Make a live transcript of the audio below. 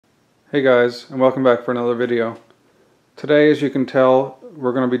Hey guys, and welcome back for another video. Today, as you can tell,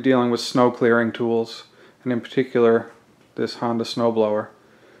 we're going to be dealing with snow clearing tools, and in particular this Honda Snowblower.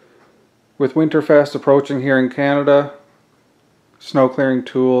 With winter fast approaching here in Canada, snow clearing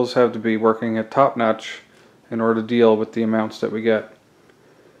tools have to be working at top notch in order to deal with the amounts that we get.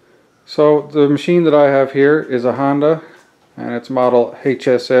 So the machine that I have here is a Honda, and it's model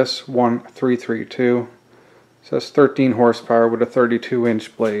HSS1332. It says 13 horsepower with a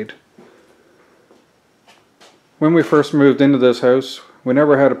 32-inch blade. When we first moved into this house, we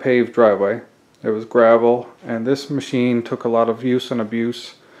never had a paved driveway. It was gravel, and this machine took a lot of use and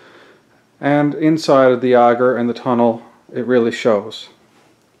abuse. And inside of the auger and the tunnel, it really shows.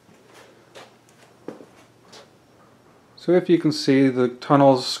 So if you can see, the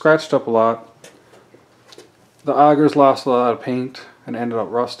tunnel's scratched up a lot. The augers lost a lot of paint and ended up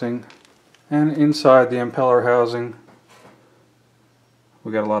rusting. And inside the impeller housing,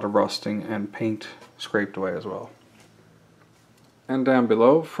 we got a lot of rusting and paint scraped away as well. And down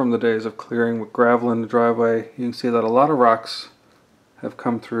below, from the days of clearing with gravel in the driveway, you can see that a lot of rocks have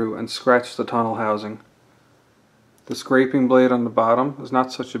come through and scratched the tunnel housing. The scraping blade on the bottom is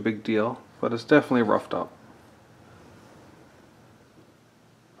not such a big deal, but it's definitely roughed up.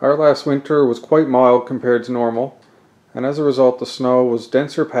 Our last winter was quite mild compared to normal, and as a result the snow was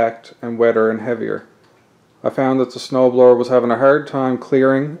denser packed and wetter and heavier. I found that the snowblower was having a hard time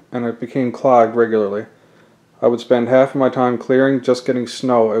clearing, and it became clogged regularly. I would spend half of my time clearing just getting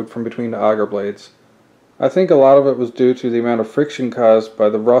snow out from between the auger blades. I think a lot of it was due to the amount of friction caused by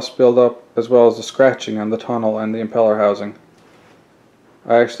the rust buildup as well as the scratching on the tunnel and the impeller housing.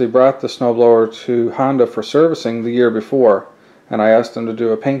 I actually brought the snowblower to Honda for servicing the year before, and I asked them to do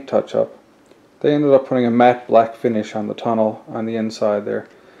a paint touch-up. They ended up putting a matte black finish on the tunnel on the inside there,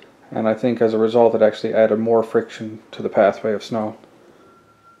 and I think as a result it actually added more friction to the pathway of snow.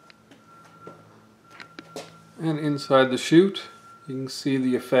 And inside the chute, you can see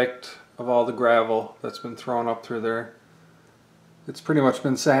the effect of all the gravel that's been thrown up through there. It's pretty much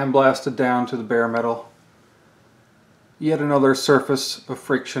been sandblasted down to the bare metal. Yet another surface of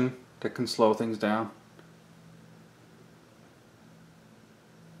friction that can slow things down.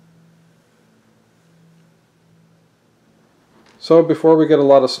 So before we get a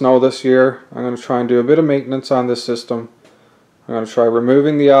lot of snow this year, I'm going to try and do a bit of maintenance on this system. I'm going to try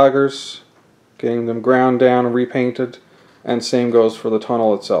removing the augers, getting them ground down and repainted, and same goes for the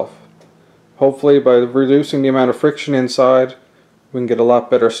tunnel itself. Hopefully by reducing the amount of friction inside, we can get a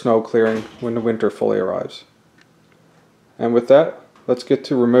lot better snow clearing when the winter fully arrives. And with that, let's get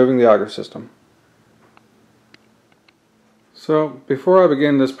to removing the auger system. So before I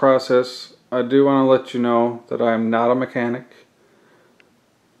begin this process, I do want to let you know that I am not a mechanic.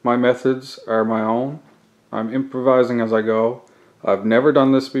 My methods are my own. I'm improvising as I go. I've never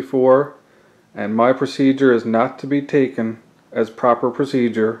done this before, and my procedure is not to be taken as proper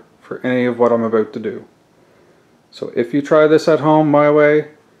procedure for any of what I'm about to do. So if you try this at home my way,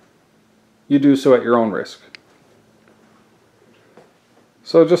 you do so at your own risk.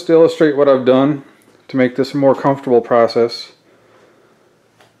 So just to illustrate what I've done to make this a more comfortable process,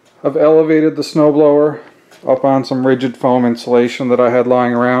 I've elevated the snowblower up on some rigid foam insulation that I had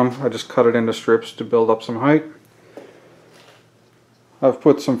lying around. I just cut it into strips to build up some height. I've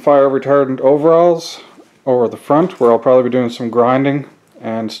put some fire retardant overalls over the front where I'll probably be doing some grinding,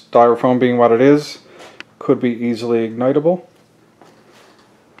 and styrofoam being what it is, could be easily ignitable.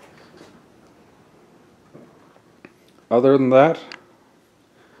 Other than that,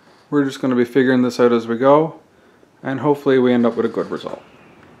 we're just going to be figuring this out as we go, and hopefully we end up with a good result.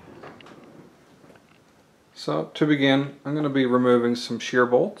 So to begin, I'm going to be removing some shear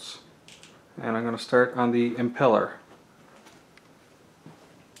bolts, and I'm going to start on the impeller.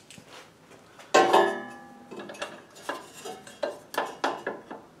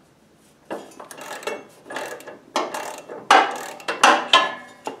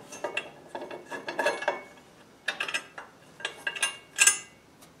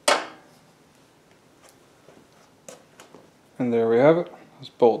 And there we have it. That's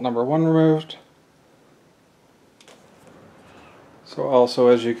bolt number 1 removed. So also,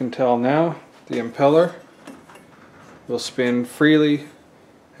 as you can tell now, the impeller will spin freely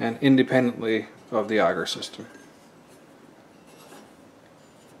and independently of the auger system.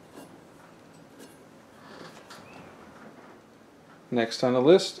 Next on the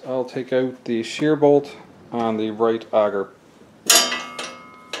list, I'll take out the shear bolt on the right auger.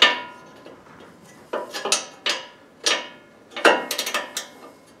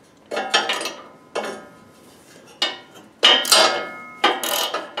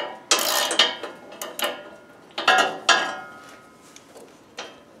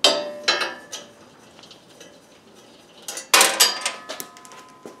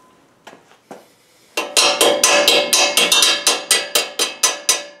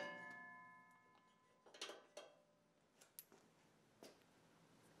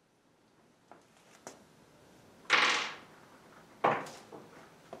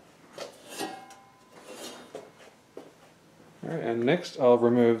 Alright, and next I'll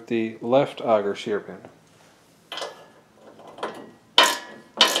remove the left auger shear pin.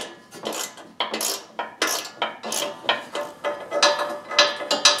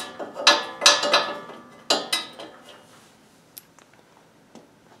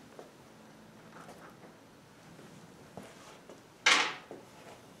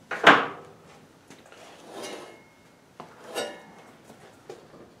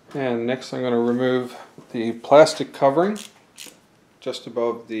 And next I'm going to remove the plastic covering just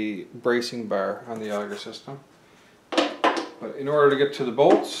above the bracing bar on the auger system. But in order to get to the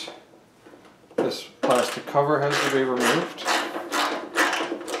bolts, this plastic cover has to be removed.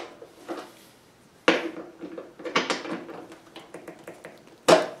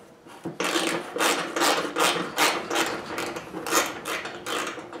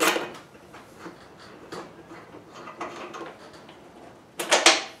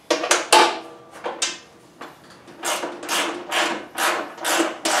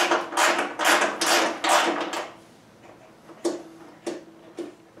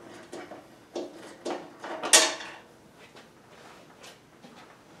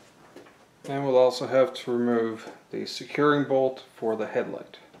 And we'll also have to remove the securing bolt for the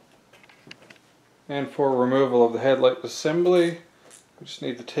headlight. And for removal of the headlight assembly, we just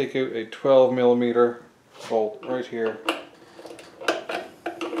need to take out a 12mm bolt right here.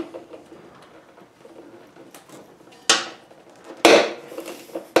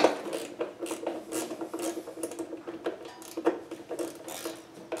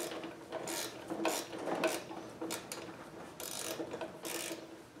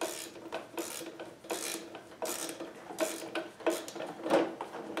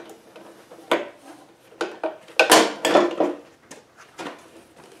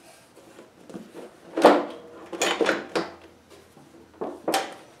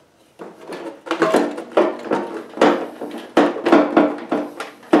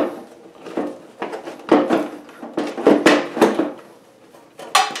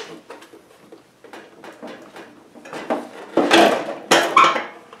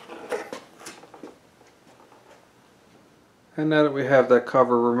 And now that we have that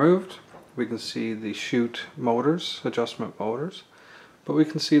cover removed, we can see the chute motors, adjustment motors, but we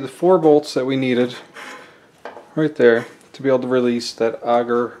can see the 4 bolts that we needed right there to be able to release that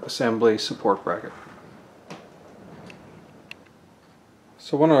auger assembly support bracket.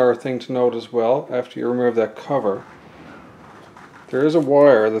 So one other thing to note as well, after you remove that cover, there is a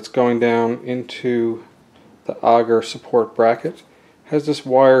wire that's going down into the auger support bracket. It has this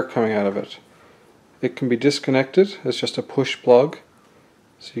wire coming out of it. It can be disconnected. It's just a push plug,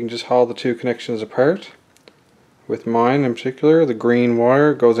 so you can just haul the 2 connections apart. With mine in particular, the green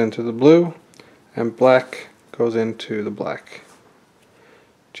wire goes into the blue and black goes into the black,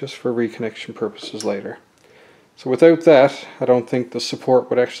 just for reconnection purposes later. So without that, I don't think the support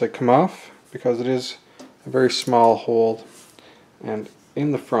would actually come off, because it is a very small hole. And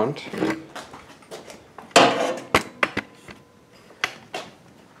in the front,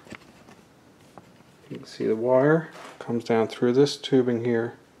 you can see the wire comes down through this tubing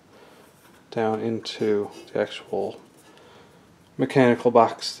here down into the actual mechanical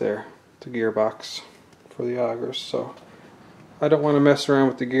box there, the gearbox for the augers. So I don't want to mess around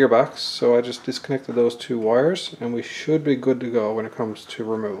with the gearbox, so I just disconnected those 2 wires and we should be good to go when it comes to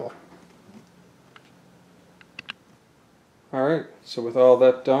removal. Alright, so with all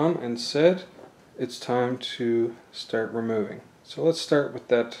that done and said, it's time to start removing. So let's start with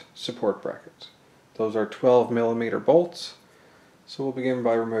that support bracket. Those are 12mm bolts, so we'll begin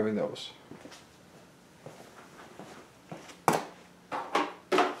by removing those.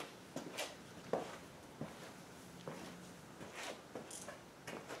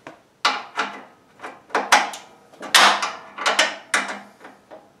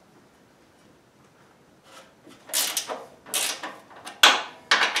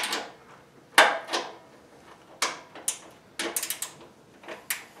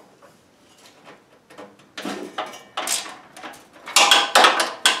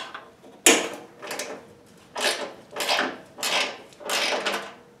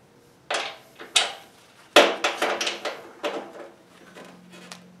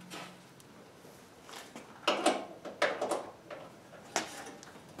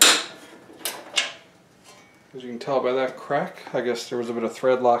 As you can tell by that crack, I guess there was a bit of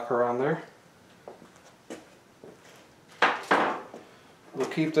thread locker on there. We'll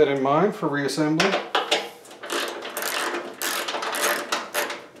keep that in mind for reassembly.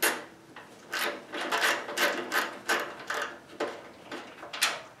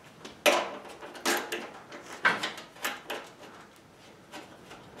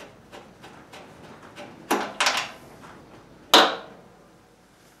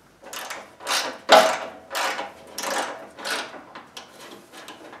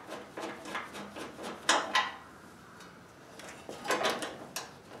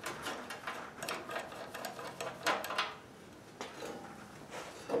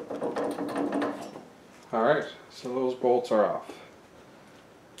 Alright, so those bolts are off.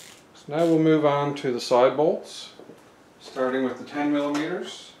 So now we'll move on to the side bolts, starting with the 10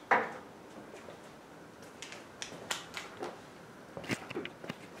 millimeters.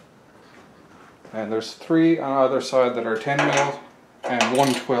 And there's 3 on either side that are 10 mil and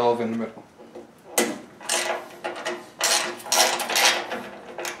 1 12 in the middle.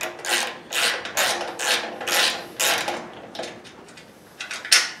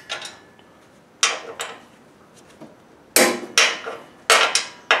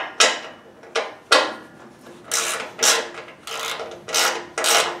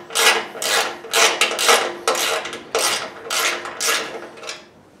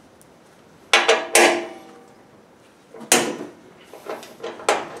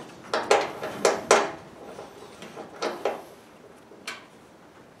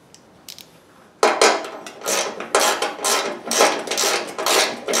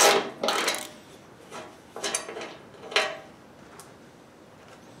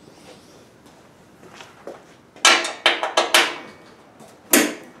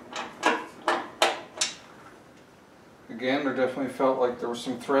 Again, there definitely felt like there was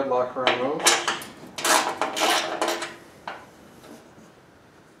some thread lock around those.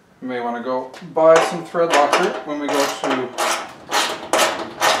 You may want to go buy some thread locker when we go to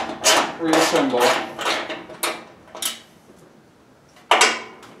reassemble.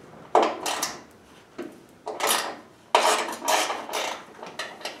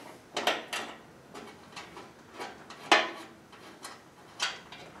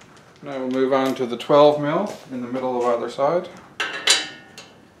 Now we'll move on to the 12 mil in the middle of either side.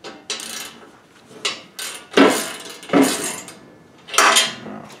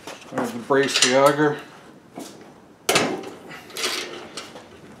 Now, going to brace the auger.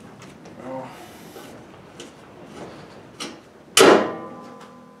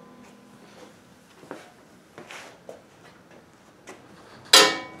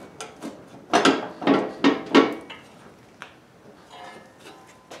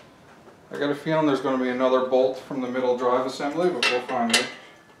 I got a feeling there's going to be another bolt from the middle drive assembly, but we'll find it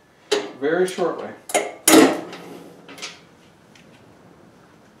very shortly.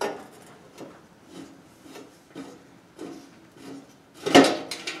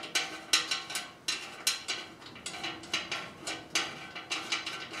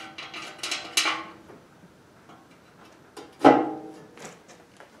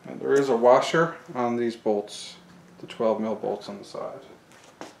 And there is a washer on these bolts, the 12 mil bolts on the side.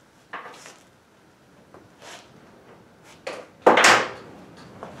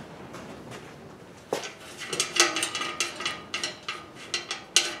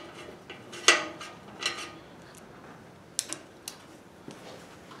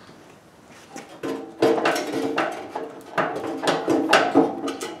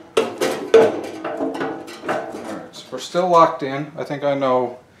 We're still locked in. I think I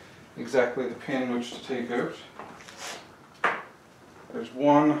know exactly the pin which to take out. There's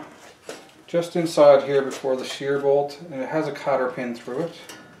one just inside here before the shear bolt, and it has a cotter pin through it.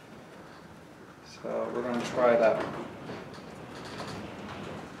 So we're going to try that.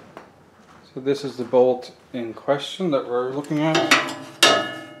 So this is the bolt in question that we're looking at.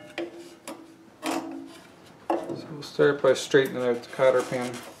 So we'll start by straightening out the cotter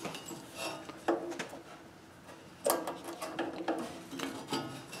pin.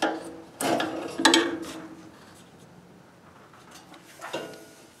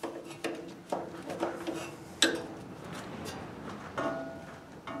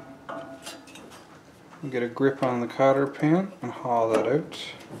 Get a grip on the cotter pin and haul that out.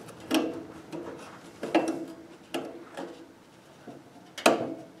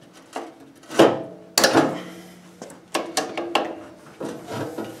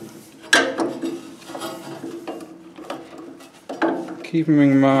 Keeping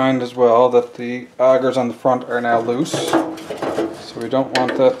in mind as well that the augers on the front are now loose, so we don't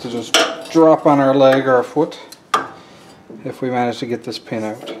want that to just drop on our leg or our foot if we manage to get this pin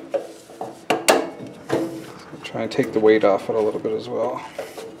out. Try and take the weight off it a little bit as well.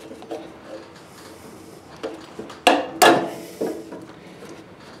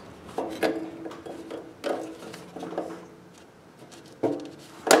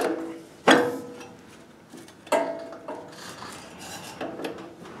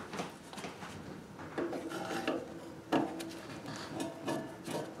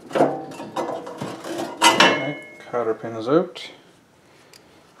 Okay, cotter pin is out.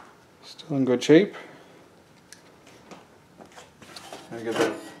 Still in good shape. I give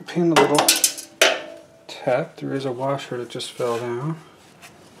the pin a little tap. There is a washer that just fell down.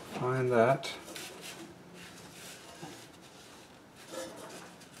 Find that.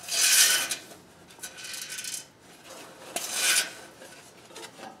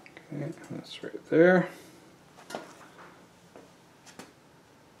 Okay, that's right there.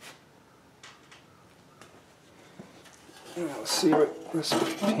 Now let's see what this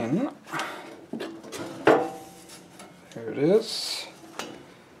pin. There it is.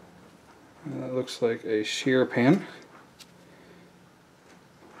 And that looks like a shear pin.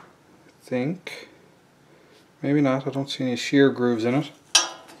 I think. Maybe not, I don't see any shear grooves in it.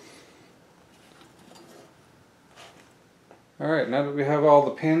 Alright, now that we have all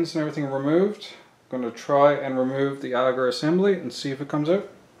the pins and everything removed, I'm going to try and remove the Auger assembly and see if it comes out.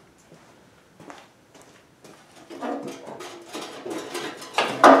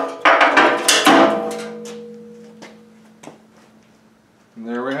 And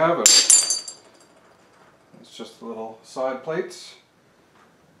there we have it. It's just the little side plates.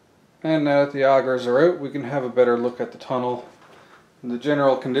 And now that the augers are out, we can have a better look at the tunnel. And the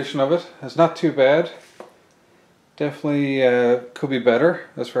general condition of it is not too bad. Definitely could be better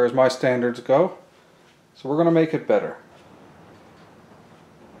as far as my standards go. So we're going to make it better.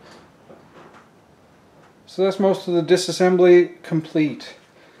 So that's most of the disassembly complete.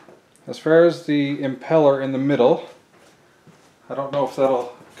 As far as the impeller in the middle, I don't know if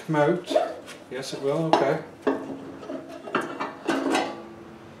that'll come out. Yes, it will. Okay.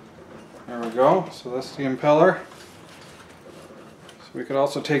 There we go. So that's the impeller. So we could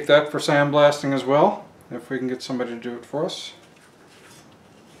also take that for sandblasting as well, if we can get somebody to do it for us.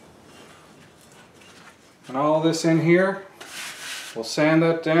 And all this in here, we'll sand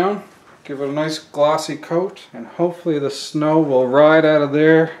that down, give it a nice glossy coat, and hopefully the snow will ride out of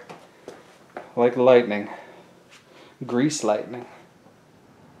there like lightning. Grease lightning.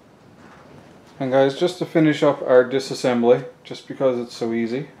 And guys, just to finish up our disassembly, just because it's so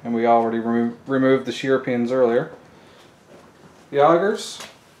easy, and we already removed the shear pins earlier, the augers,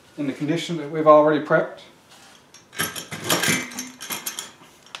 in the condition that we've already prepped,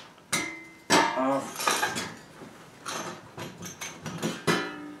 off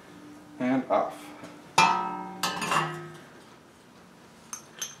and off.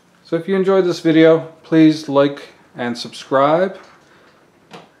 So if you enjoyed this video, please like and subscribe.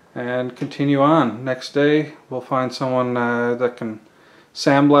 And continue on. Next day we'll find someone that can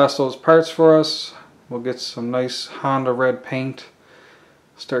sandblast those parts for us. We'll get some nice Honda red paint,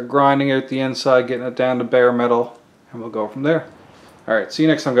 start grinding out the inside, getting it down to bare metal, and we'll go from there. Alright, see you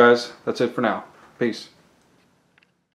next time guys. That's it for now. Peace.